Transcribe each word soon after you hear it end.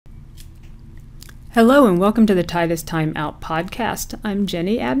Hello and welcome to the Titus Timeout podcast. I'm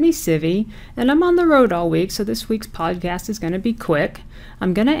Jenny Abney Civvy and I'm on the road all week, so this week's podcast is going to be quick.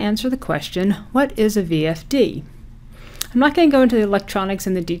 I'm going to answer the question, what is a VFD? I'm not going to go into the electronics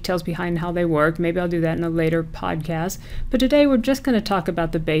and the details behind how they work. Maybe I'll do that in a later podcast, but today we're just going to talk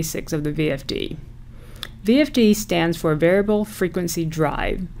about the basics of the VFD. VFD stands for Variable Frequency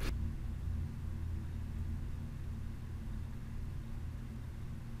Drive.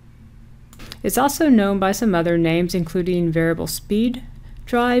 It's also known by some other names, including variable speed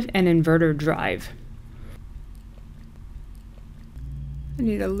drive and inverter drive. I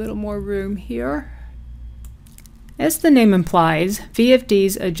need a little more room here. As the name implies,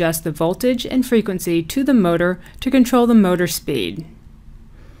 VFDs adjust the voltage and frequency to the motor to control the motor speed.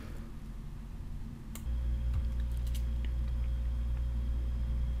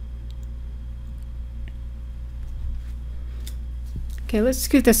 Okay, let's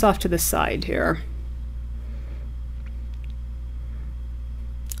scoot this off to the side here.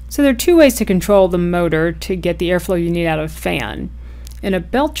 So there are two ways to control the motor to get the airflow you need out of a fan. In a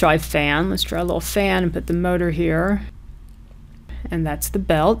belt drive fan, let's draw a little fan and put the motor here, and that's the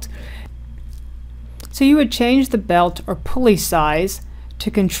belt. So you would change the belt or pulley size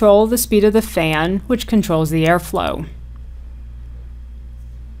to control the speed of the fan, which controls the airflow.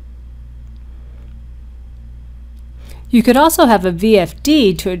 You could also have a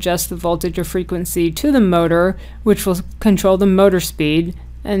VFD to adjust the voltage or frequency to the motor, which will control the motor speed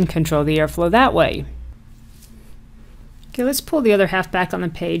and control the airflow that way. Okay, let's pull the other half back on the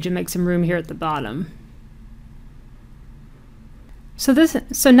page and make some room here at the bottom. So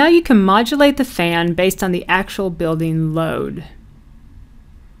now you can modulate the fan based on the actual building load.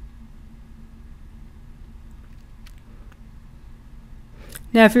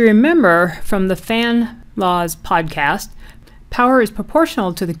 Now, if you remember from the fan laws podcast, power is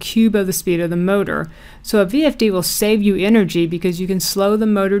proportional to the cube of the speed of the motor. So a VFD will save you energy because you can slow the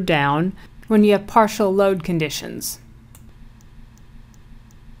motor down when you have partial load conditions.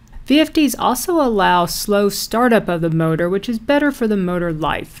 VFDs also allow slow startup of the motor, which is better for the motor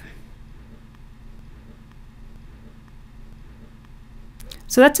life.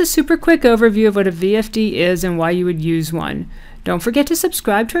 So that's a super quick overview of what a VFD is and why you would use one. Don't forget to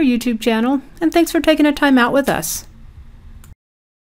subscribe to our YouTube channel, and thanks for taking a time out with us.